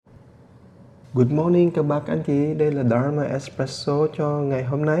Good morning các bác anh chị, đây là Dharma Espresso cho ngày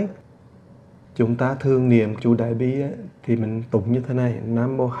hôm nay. Chúng ta thường niệm chú Đại Bi ấy, thì mình tụng như thế này: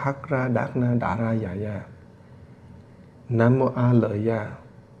 Nam mô Hắc Ra Đát Na Đà Ra Dạ Dạ, Nam mô A Lợi Dạ,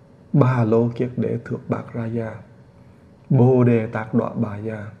 Ba Lô Kiết Đế Thượng Bạc Ra Dạ, Bồ Đề Tạc Đọa Bà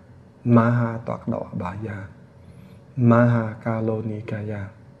Dạ, Ma Ha Toạc Đọa Bà Dạ, Ma Ha Ca Lô Ni Ca Dạ.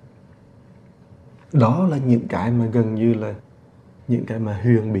 Đó là những cái mà gần như là những cái mà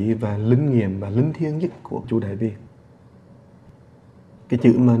huyền bí và linh nghiệm và linh thiêng nhất của chú Đại Bi. Cái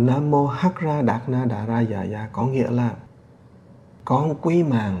chữ mà Nam Mô Hắc Ra Đát Na Đà Ra Dạ Dạ có nghĩa là con quy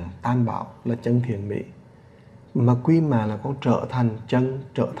mạng tam bảo là chân thiện mỹ, mà quy mạng là con trở thành chân,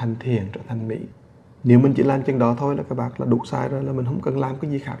 trở thành thiện, trở thành mỹ. Nếu mình chỉ làm chân đó thôi là các bạn là đủ sai rồi, là mình không cần làm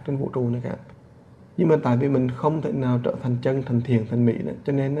cái gì khác trên vũ trụ nữa cả. Nhưng mà tại vì mình không thể nào trở thành chân, thành thiện, thành mỹ đó,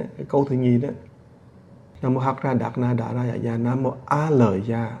 cho nên cái câu thứ nhì đó, Nam Mô Hắc Ra Đát Na Đà Ra Dạ Dạ, Nam Mô A Lợi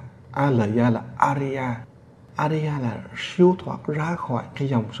Dạ. A Lợi Dạ là Arya. Arya là siêu thoát ra khỏi cái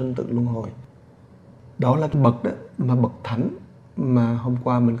dòng sinh tử luân hồi. Đó là cái bậc đó mà bậc thánh mà hôm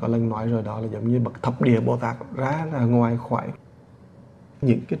qua mình có lần nói rồi, đó là giống như bậc thập địa Bồ Tát ra là ngoài khỏi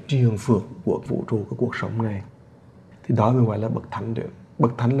những cái triền phượng của vũ trụ, của cuộc sống này. Thì đó mình gọi là bậc thánh được.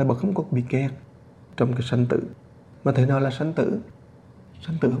 Bậc thánh là bậc không có bị kẹt trong cái sanh tử. Mà thế nào là sanh tử?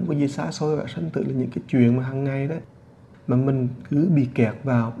 Sanh tử không có gì xa xôi cả. Sanh tử là những cái chuyện mà hàng ngày đó mà mình cứ bị kẹt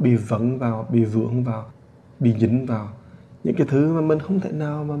vào, bị vấn vào, bị vướng vào, bị dính vào những cái thứ mà mình không thể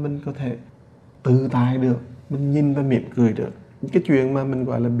nào mà mình có thể tự tại được, mình nhìn và mỉm cười được. Những cái chuyện mà mình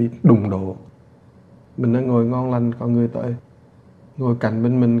gọi là bị đụng độ. Mình đang ngồi ngon lành, còn người tới ngồi cạnh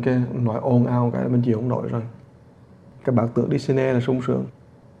bên mình cái nói ồn ào cái mình chịu không nổi rồi. Các bạn tưởng đi cine là sung sướng,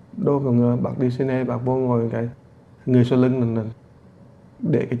 đâu còn ngờ bạn đi cine bạn vô ngồi cái người sau lưng mình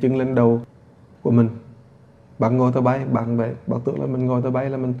để cái chân lên đầu của mình, bạn ngồi tàu bay, bạn tưởng là mình ngồi tàu bay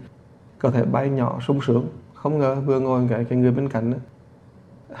là mình có thể bay nhỏ sung sướng. Không ngờ vừa ngồi cái người bên cạnh đó,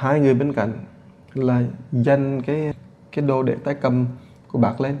 hai người bên cạnh là dành cái đồ để tay cầm của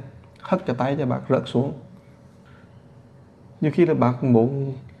bác lên, hất cái tay cho bác rớt xuống. Nhiều khi là bác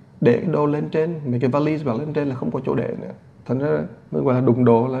muốn để cái đồ lên trên, mấy cái vali bác lên trên là không có chỗ để nữa. Thành ra mới gọi là đụng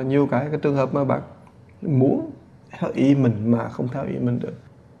độ, là nhiều cái trường hợp mà bác muốn theo ý mình mà không theo ý mình được.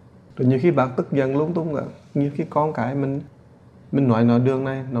 Rồi nhiều khi bác tức giận lung tung cả. Nhiều khi con cái mình nói đường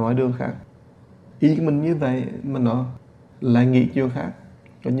này, nói đường khác, ý mình như vậy mà nó lại nghĩ chuyện khác.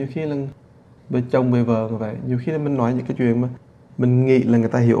 Rồi nhiều khi là về chồng về vợ như vậy, nhiều khi là mình nói những cái chuyện mà mình nghĩ là người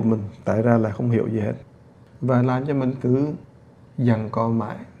ta hiểu mình, tại ra là không hiểu gì hết, và làm cho mình cứ giằng co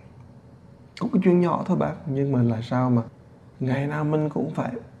mãi. Có cái chuyện nhỏ thôi bác, nhưng mà là sao mà ngày nào mình cũng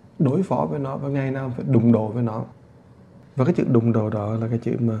phải đối phó với nó, và ngày nào phải đụng độ với nó. Và cái chữ đụng độ đó là cái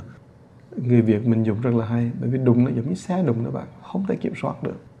chữ mà người Việt mình dùng rất là hay, bởi vì đụng nó giống như xe đụng đó bạn, không thể kiểm soát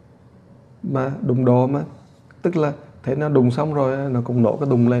được. Mà đụng độ mà tức là thế nào đụng xong rồi nó cũng nổ cái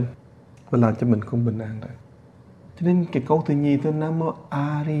đùng lên và làm cho mình không bình an rồi. Cho nên cái câu thứ nhì từ Nam Mô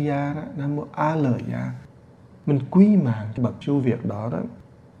Ariya đó, Nam Mô A Lợi Dạ, mình quý mạng cái bậc siêu việt đó đó,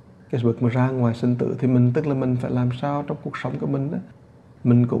 cái bậc mà ra ngoài sinh tử. Thì mình tức là mình phải làm sao trong cuộc sống của mình đó,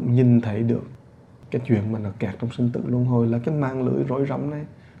 mình cũng nhìn thấy được cái chuyện mà nó kẹt trong sinh tử luân hồi là cái mạng lưới rối rắm này,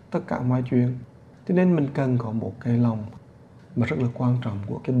 tất cả mọi chuyện. Cho nên mình cần có một cái lòng mà rất là quan trọng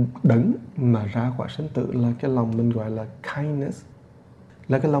của cái đấng mà ra khỏi sinh tử, là cái lòng mình gọi là kindness,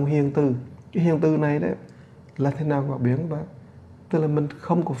 là cái lòng hiền từ. Cái hiền từ này đấy là thế nào các bạn biết các bạn? Tức là mình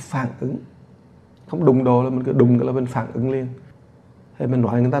không có phản ứng, không đụng đồ là mình cứ đụng cái là mình phản ứng liền. Hay mình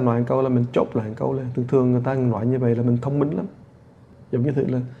nói, người ta nói một câu là mình chốt lại một câu lên. Thường người ta nói như vậy là mình thông minh lắm, giống như thế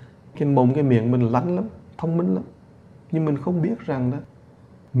là cái mồm cái miệng mình lánh lắm, thông minh lắm. Nhưng mình không biết rằng đó,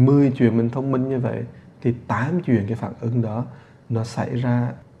 10 chuyện mình thông minh như vậy thì 8 chuyện cái phản ứng đó nó xảy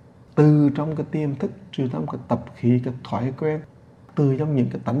ra từ trong cái tiềm thức, từ trong cái tập khí, cái thói quen, từ trong những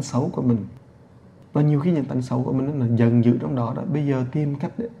cái tánh xấu của mình. Và nhiều khi những tánh xấu của mình nó dần dữ trong đó. Bây giờ tìm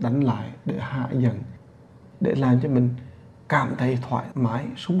cách để đánh lại, để hạ dần, để làm cho mình cảm thấy thoải mái,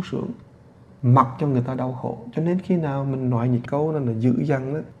 sung sướng, mặc cho người ta đau khổ. Cho nên khi nào mình nói những câu nó dữ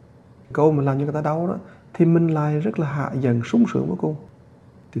dằn đó, câu mà làm cho người ta đau đó, thì mình lại rất là hạ dần, sung sướng vô cùng.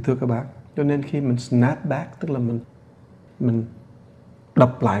 Thì thưa các bạn, cho nên khi mình snap back, tức là mình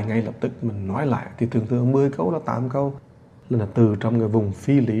đọc lại ngay lập tức, mình nói lại, thì thường 10 câu là 8 câu là từ trong cái vùng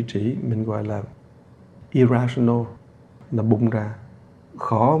phi lý trí, mình gọi là irrational, là bung ra.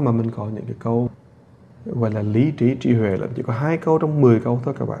 Khó mà mình có những cái câu gọi là lý trí, trí huệ, là chỉ có 2 câu trong 10 câu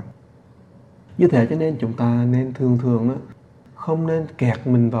thôi các bạn. Như thế cho nên chúng ta nên thường đó, không nên kẹt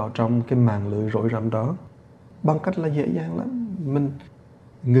mình vào trong cái màn lưới rối rắm đó. Bằng cách là dễ dàng lắm, mình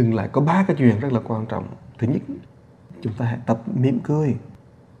ngừng lại. Có 3 cái chuyện rất là quan trọng. Thứ nhất, chúng ta hãy tập mỉm cười.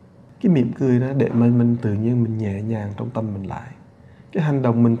 cái mỉm cười đó để mà mình tự nhiên mình nhẹ nhàng trong tâm mình lại. Cái hành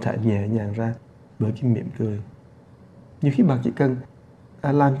động mình sẽ nhẹ nhàng ra bởi cái mỉm cười. Nhiều khi bạn chỉ cần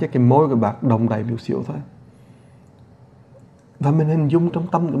làm cho cái môi của bạn động đậy một xíu thôi, và mình hình dung trong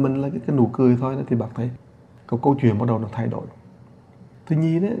tâm của mình là cái nụ cười thôi đó, thì bạn thấy câu chuyện bắt đầu nó thay đổi. Tuy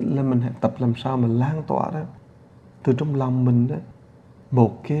nhiên đấy là mình hãy tập làm sao mà lan tỏa đó từ trong lòng mình đó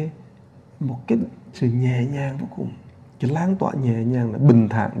một cái sự nhẹ nhàng vô cùng. Cái lan tỏa nhẹ nhàng là bình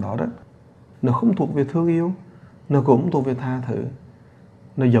thản đó nó không thuộc về thương yêu, nó cũng không thuộc về tha thứ,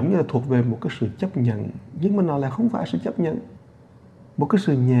 nó giống như là thuộc về một cái sự chấp nhận, nhưng mà nó lại không phải sự chấp nhận. Một cái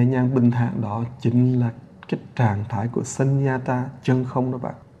sự nhẹ nhàng bình thản đó chính là cái trạng thái của Sunyata, chân không đó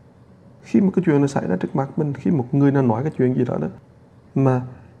bạn. Khi một cái chuyện nó xảy ra trước mặt mình, khi một người nào nói cái chuyện gì đó mà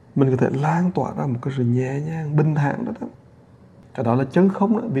mình có thể lan tỏa ra một cái sự nhẹ nhàng bình thản đó, cái đó là chân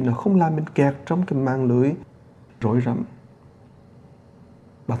không đó, vì nó không làm mình kẹt trong cái mạng lưới rối rắm.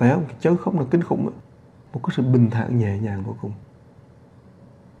 Bạn thấy không? Chân không là kinh khủng đó. Một cái sự bình thản nhẹ nhàng vô cùng.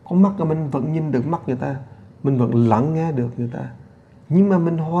 Con mắt của mình vẫn nhìn được mắt người ta, mình vẫn lắng nghe được người ta, nhưng mà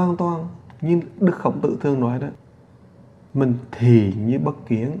mình hoàn toàn như Đức Khổng Tử thường nói đó, mình thì như bất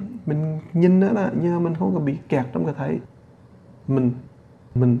kiến, mình nhìn đó nhưng mà mình không có bị kẹt trong cái thấy.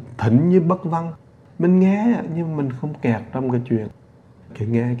 Mình thỉnh như bất văn, mình nghe nhưng mà mình không kẹt trong cái chuyện cái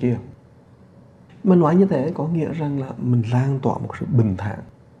nghe kia. Mình nói như thế có nghĩa rằng là mình lan tỏa một sự bình thản.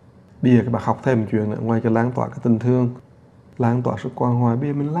 Bây giờ các bạn học thêm một chuyện nữa, ngoài cái lan tỏa cái tình thương, lan tỏa sự quan hoài, bây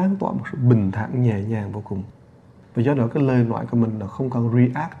giờ mình lan tỏa một sự bình thản nhẹ nhàng vô cùng. Và do đó cái lời nói của mình nó không còn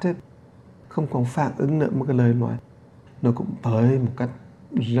reactive, không còn phản ứng nữa, một cái lời nói nó cũng tới một cách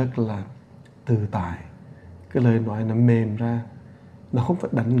rất là tự tại. Cái lời nói nó mềm ra, nó không phải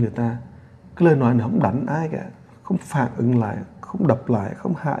đánh người ta. Cái lời nói nó không đánh ai cả, không phản ứng lại, không đập lại,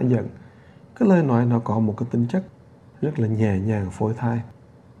 không hạ giận. Cái lời nói nó có một cái tính chất rất là nhẹ nhàng, phôi thai.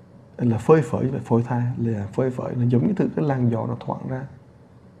 Là phơi phới và phôi thai, là phơi phới, nó giống như thứ cái làn gió nó thoảng ra.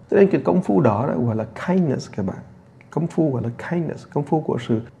 Cho nên cái công phu đó gọi là kindness các bạn. Công phu gọi là kindness, công phu của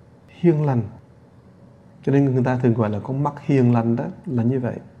sự hiền lành. Cho nên người ta thường gọi là con mắt hiền lành đó là như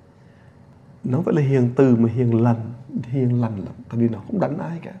vậy. Nó phải là hiền từ mà hiền lành lắm, tại vì nó không đánh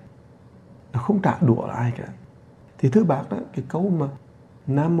ai cả, nó không trả đũa ai cả. Thì thưa bác đó, cái câu mà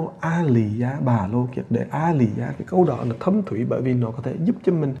Nam Mô A Lì Gia Bà Lô Kiệt Đệ A Lì Gia, cái câu đó là thâm thúy bởi vì nó có thể giúp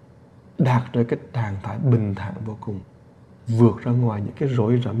cho mình đạt được cái trạng thái bình thản vô cùng, vượt ra ngoài những cái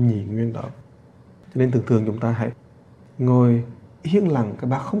rối rắm nhị nguyên đó. Cho nên thường thường chúng ta hãy ngồi yên lặng, các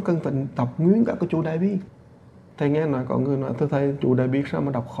bác không cần phải đọc nguyên cả cái chú Đại Bi. Thầy nghe nói có người nói, thầy chú Đại Bi sao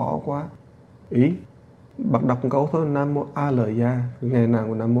mà đọc khó quá. Ý, bác đọc một câu thôi, Nam Mô A Lợi Gia, ngày nào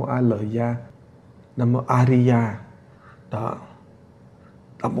của Nam Mô A Lợi Gia, Nam Mô Ariya. Đó,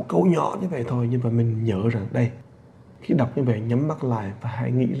 đọc một câu nhỏ như vậy thôi, nhưng mà mình nhớ rằng đây, khi đọc như vậy nhắm mắt lại và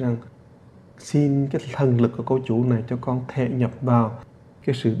hãy nghĩ rằng xin cái thần lực của câu chú này cho con thể nhập vào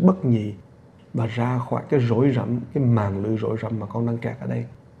cái sự bất nhị và ra khỏi cái rối rắm, cái màn lưới rối rắm mà con đang kẹt ở đây.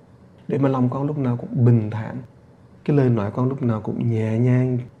 Để mà lòng con lúc nào cũng bình thản, cái lời nói con lúc nào cũng nhẹ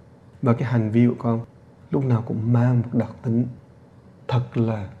nhàng, và cái hành vi của con lúc nào cũng mang một đặc tính thật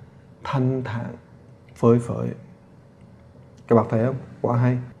là thanh thản, phơi phới. Các bạn thấy không? Quá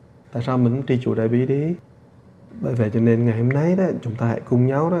hay. Tại sao mình tri chủ Đại Bi đi? Bởi vậy cho nên ngày hôm nay đó, chúng ta hãy cùng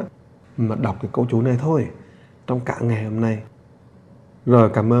nhau đó mà đọc cái câu chú này thôi trong cả ngày hôm nay. Rồi,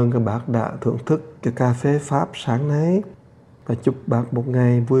 cảm ơn các bác đã thưởng thức cái cà phê Pháp sáng nay, và chúc bác một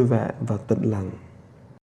ngày vui vẻ và tĩnh lặng.